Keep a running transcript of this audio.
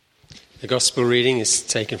The Gospel reading is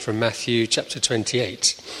taken from Matthew chapter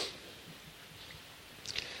 28.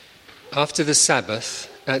 After the Sabbath,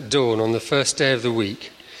 at dawn on the first day of the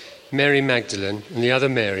week, Mary Magdalene and the other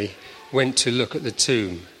Mary went to look at the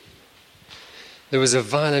tomb. There was a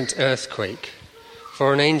violent earthquake,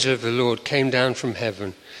 for an angel of the Lord came down from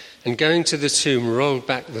heaven and going to the tomb rolled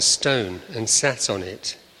back the stone and sat on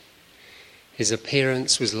it. His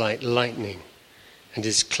appearance was like lightning, and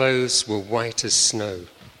his clothes were white as snow.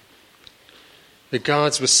 The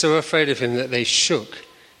guards were so afraid of him that they shook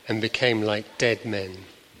and became like dead men.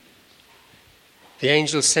 The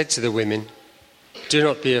angel said to the women, "Do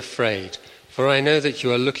not be afraid, for I know that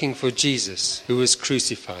you are looking for Jesus, who was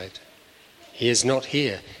crucified. He is not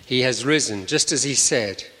here. He has risen, just as he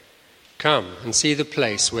said. Come and see the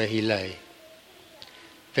place where he lay.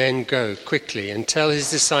 Then go quickly and tell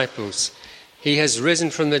his disciples, he has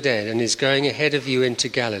risen from the dead and is going ahead of you into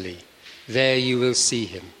Galilee. There you will see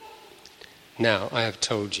him. Now I have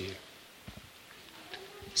told you."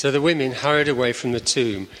 So the women hurried away from the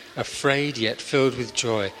tomb, afraid yet filled with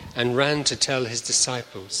joy, and ran to tell his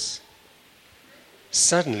disciples.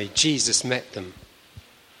 Suddenly Jesus met them.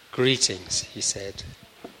 "Greetings," he said.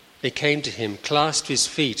 They came to him, clasped his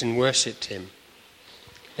feet, and worshipped him.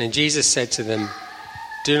 And Jesus said to them,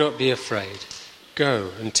 "Do not be afraid.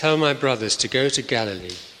 Go and tell my brothers to go to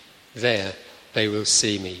Galilee. There they will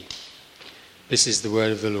see me." This is the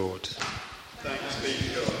word of the Lord. Thanks be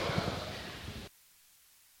to God.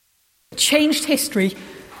 Changed history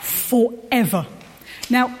forever.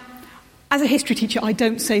 Now, as a history teacher, I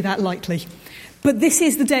don't say that lightly. But this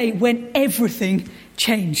is the day when everything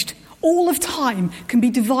changed. All of time can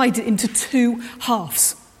be divided into two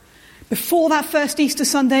halves. Before that first Easter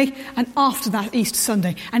Sunday and after that Easter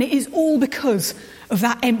Sunday. And it is all because of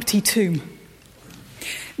that empty tomb.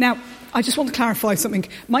 Now, I just want to clarify something.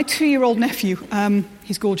 My 2-year-old nephew,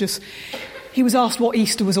 he's gorgeous, he was asked what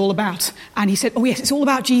Easter was all about. And he said, "Oh yes, it's all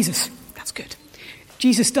about Jesus." That's good.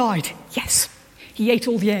 "Jesus died." Yes. He ate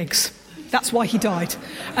all the eggs. That's why he died.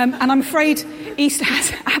 And I'm afraid Easter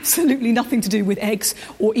has absolutely nothing to do with eggs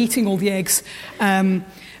or eating all the eggs.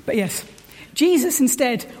 But yes, Jesus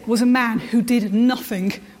instead was a man who did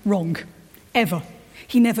nothing wrong, ever.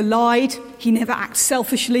 He never lied, he never acted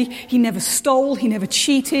selfishly, he never stole, he never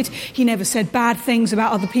cheated, he never said bad things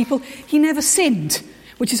about other people, he never sinned,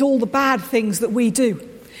 which is all the bad things that we do.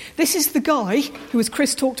 This is the guy who, as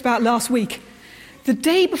Chris talked about last week, the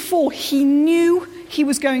day before he knew he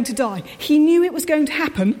was going to die, he knew it was going to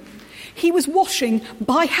happen, he was washing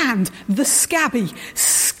by hand the scabby,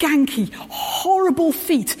 skanky, horrible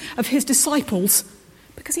feet of his disciples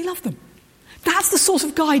because he loved them. That's the sort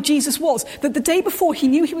of guy Jesus was, that the day before he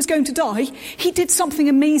knew he was going to die, he did something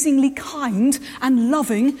amazingly kind and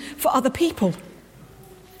loving for other people.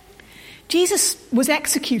 Jesus was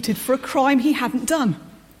executed for a crime he hadn't done.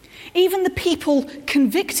 Even the people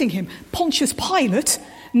convicting him, Pontius Pilate,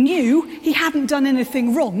 knew he hadn't done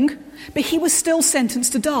anything wrong, but he was still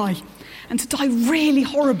sentenced to die, and to die really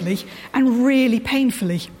horribly and really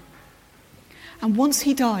painfully. And once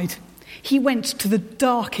he died, he went to the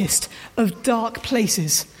darkest of dark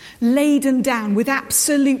places, laden down with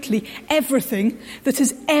absolutely everything that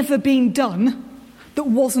has ever been done that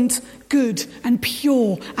wasn't good and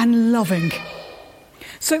pure and loving.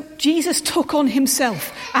 So Jesus took on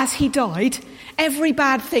himself, as he died, every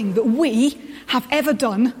bad thing that we have ever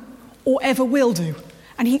done or ever will do.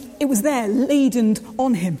 And it was there, laden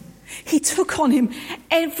on him. He took on him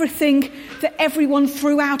everything that everyone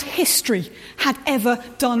throughout history had ever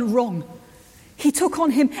done wrong. He took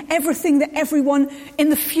on him everything that everyone in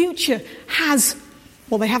the future has,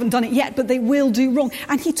 well, they haven't done it yet, but they will do wrong.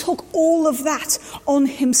 And he took all of that on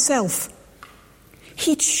himself.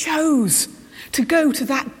 He chose to go to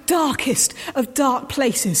that darkest of dark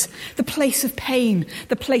places, the place of pain,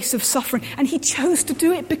 the place of suffering. And he chose to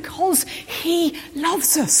do it because he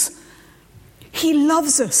loves us. He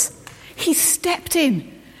loves us. He stepped in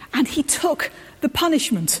and he took the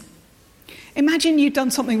punishment. Imagine you'd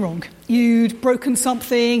done something wrong. You'd broken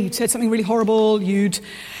something, you'd said something really horrible, you'd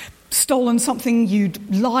stolen something,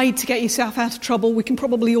 you'd lied to get yourself out of trouble. We can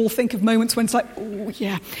probably all think of moments when it's like, oh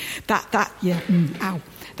yeah, ow,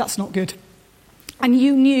 that's not good. And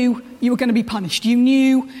you knew you were going to be punished. You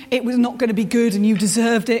knew it was not going to be good and you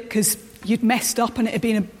deserved it because you'd messed up and it had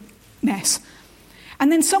been a mess.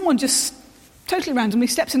 And then someone just totally randomly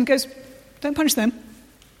steps in and goes, "Don't punish them.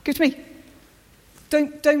 Give it to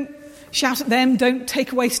me. Don't shout at them. Don't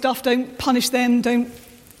take away stuff. Don't punish them. Don't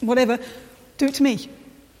whatever. Do it to me."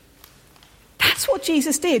 That's what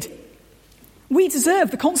Jesus did. We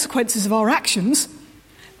deserve the consequences of our actions,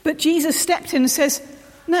 but Jesus stepped in and says,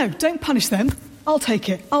 "No, don't punish them. I'll take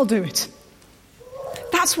it. I'll do it.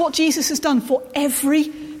 That's what Jesus has done for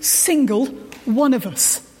every single one of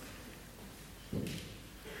us.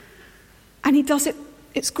 And he does it,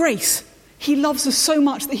 it's grace. He loves us so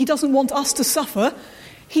much that he doesn't want us to suffer.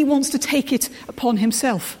 He wants to take it upon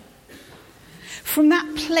himself. From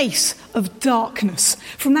that place of darkness,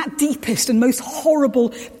 from that deepest and most horrible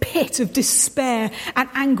pit of despair and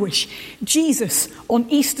anguish, Jesus, on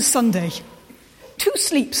Easter Sunday, 2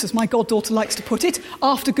 sleeps, as my goddaughter likes to put it,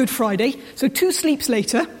 after Good Friday, so 2 sleeps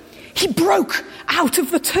later, he broke out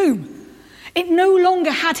of the tomb. It no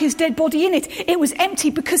longer had his dead body in it. It was empty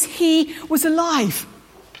because he was alive.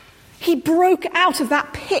 He broke out of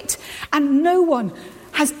that pit, and no one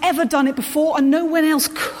has ever done it before, and no one else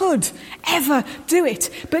could ever do it.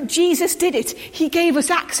 But Jesus did it. He gave us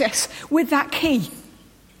access with that key.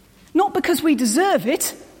 Not because we deserve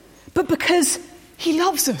it, but because he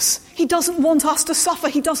loves us. He doesn't want us to suffer.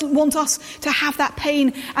 He doesn't want us to have that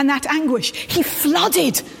pain and that anguish. He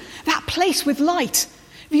flooded that place with light.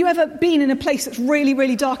 Have you ever been in a place that's really,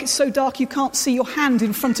 really dark? It's so dark you can't see your hand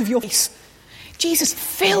in front of your face. Jesus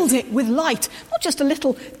filled it with light, not just a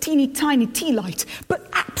little teeny tiny tea light, but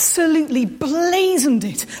absolutely blazoned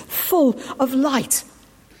it full of light.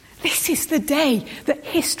 This is the day that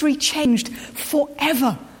history changed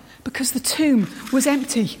forever because the tomb was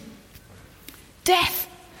empty. Death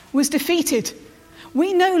was defeated.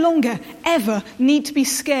 We no longer ever need to be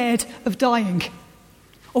scared of dying,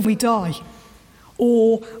 or we die,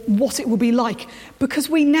 or what it will be like, because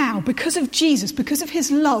we now, because of Jesus, because of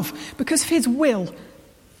his love, because of his will,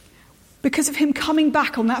 because of him coming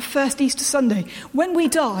back on that first Easter Sunday, when we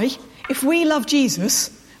die, if we love Jesus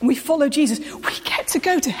and we follow Jesus, we get to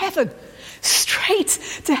go to heaven, straight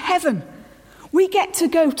to heaven. We get to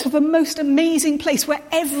go to the most amazing place where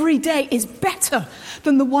every day is better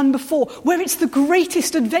than the one before, where it's the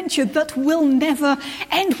greatest adventure that will never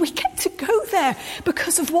end. We get to go there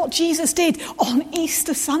because of what Jesus did on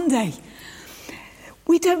Easter Sunday.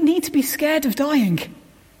 We don't need to be scared of dying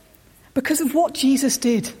because of what Jesus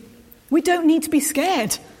did. We don't need to be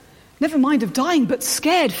scared, never mind of dying, but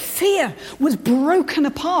scared. Fear was broken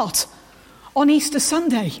apart on Easter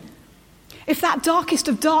Sunday. If that darkest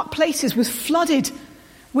of dark places was flooded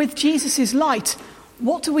with Jesus' light,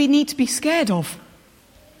 what do we need to be scared of?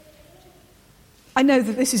 I know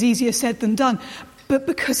that this is easier said than done, but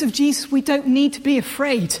because of Jesus, we don't need to be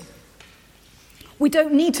afraid. We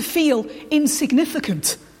don't need to feel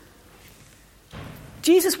insignificant.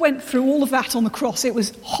 Jesus went through all of that on the cross. It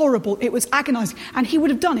was horrible. It was agonizing. And he would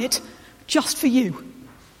have done it just for you.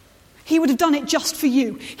 He would have done it just for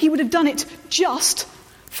you. He would have done it just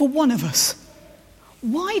for one of us.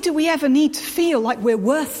 Why do we ever need to feel like we're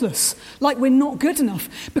worthless, like we're not good enough?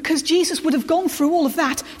 Because Jesus would have gone through all of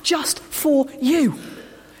that just for you,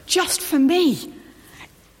 just for me.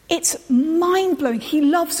 It's mind-blowing. He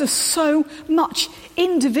loves us so much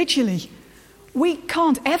individually. We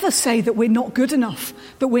can't ever say that we're not good enough,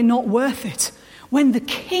 that we're not worth it, when the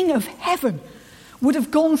King of Heaven would have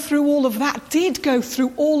gone through all of that, did go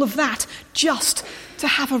through all of that just to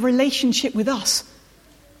have a relationship with us.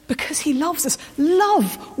 Because he loves us.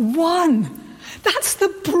 Love won. That's the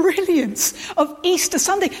brilliance of Easter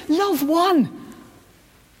Sunday. Love won.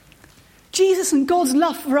 Jesus and God's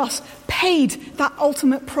love for us paid that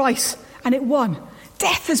ultimate price, and it won.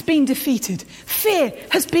 Death has been defeated. Fear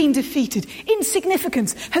has been defeated.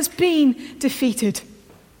 Insignificance has been defeated.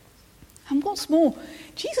 And what's more,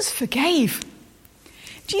 Jesus forgave.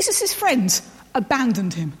 Jesus' friends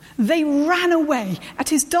abandoned him. They ran away at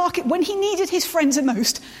his when he needed his friends the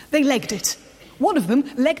most, they legged it. One of them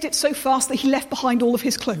legged it so fast that he left behind all of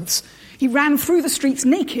his clothes. He ran through the streets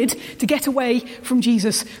naked to get away from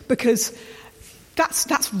Jesus because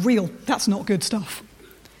that's real. That's not good stuff.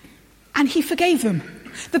 And he forgave them.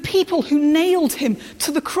 The people who nailed him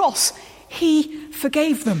to the cross, he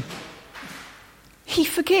forgave them. He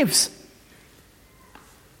forgives.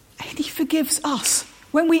 And he forgives us.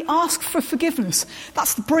 When we ask for forgiveness,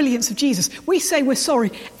 that's the brilliance of Jesus. We say we're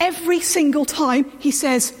sorry. Every single time he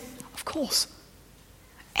says, of course.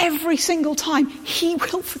 Every single time he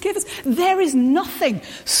will forgive us. There is nothing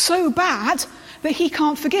so bad that he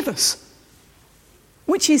can't forgive us.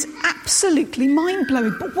 Which is absolutely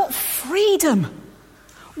mind-blowing. But what freedom!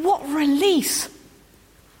 What release!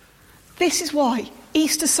 This is why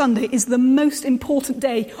Easter Sunday is the most important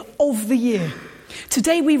day of the year.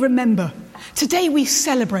 Today we remember. Today we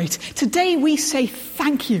celebrate. Today we say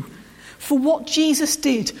thank you for what Jesus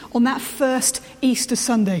did on that first Easter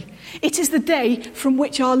Sunday. It is the day from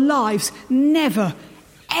which our lives never,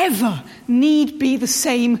 ever need be the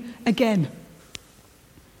same again.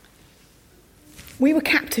 We were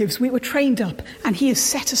captives, we were trained up, and he has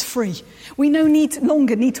set us free. We no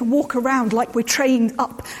longer need to walk around like we're trained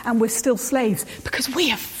up and we're still slaves, because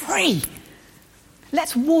we are free.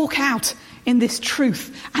 Let's walk out in this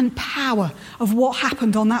truth and power of what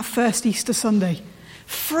happened on that first Easter Sunday.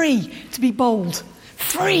 Free to be bold,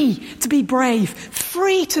 free to be brave,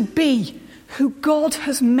 free to be who God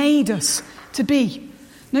has made us to be.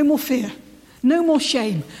 No more fear, no more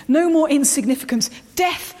shame, no more insignificance.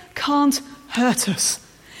 Death can't hurt us.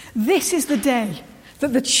 This is the day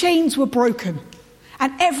that the chains were broken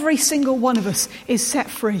and every single one of us is set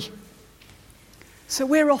free. So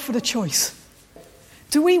we're offered a choice.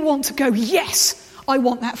 Do we want to go, yes, I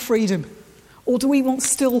want that freedom? Or do we want to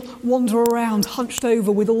still wander around hunched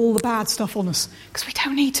over with all the bad stuff on us? Because we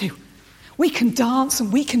don't need to. We can dance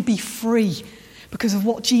and we can be free because of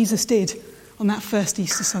what Jesus did on that first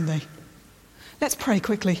Easter Sunday. Let's pray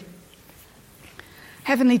quickly.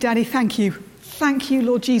 Heavenly Daddy, thank you. Thank you,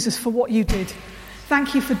 Lord Jesus, for what you did.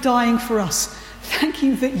 Thank you for dying for us. Thank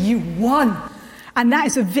you that you won. And that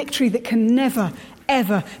is a victory that can never,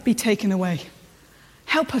 ever be taken away.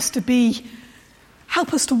 Help us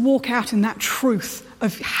to walk out in that truth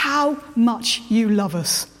of how much you love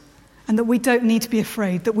us, and that we don't need to be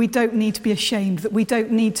afraid, that we don't need to be ashamed, that we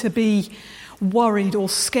don't need to be worried or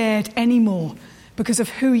scared anymore because of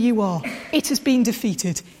who you are. It has been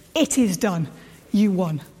defeated. It is done. You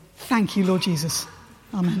won. Thank you, Lord Jesus.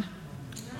 Amen.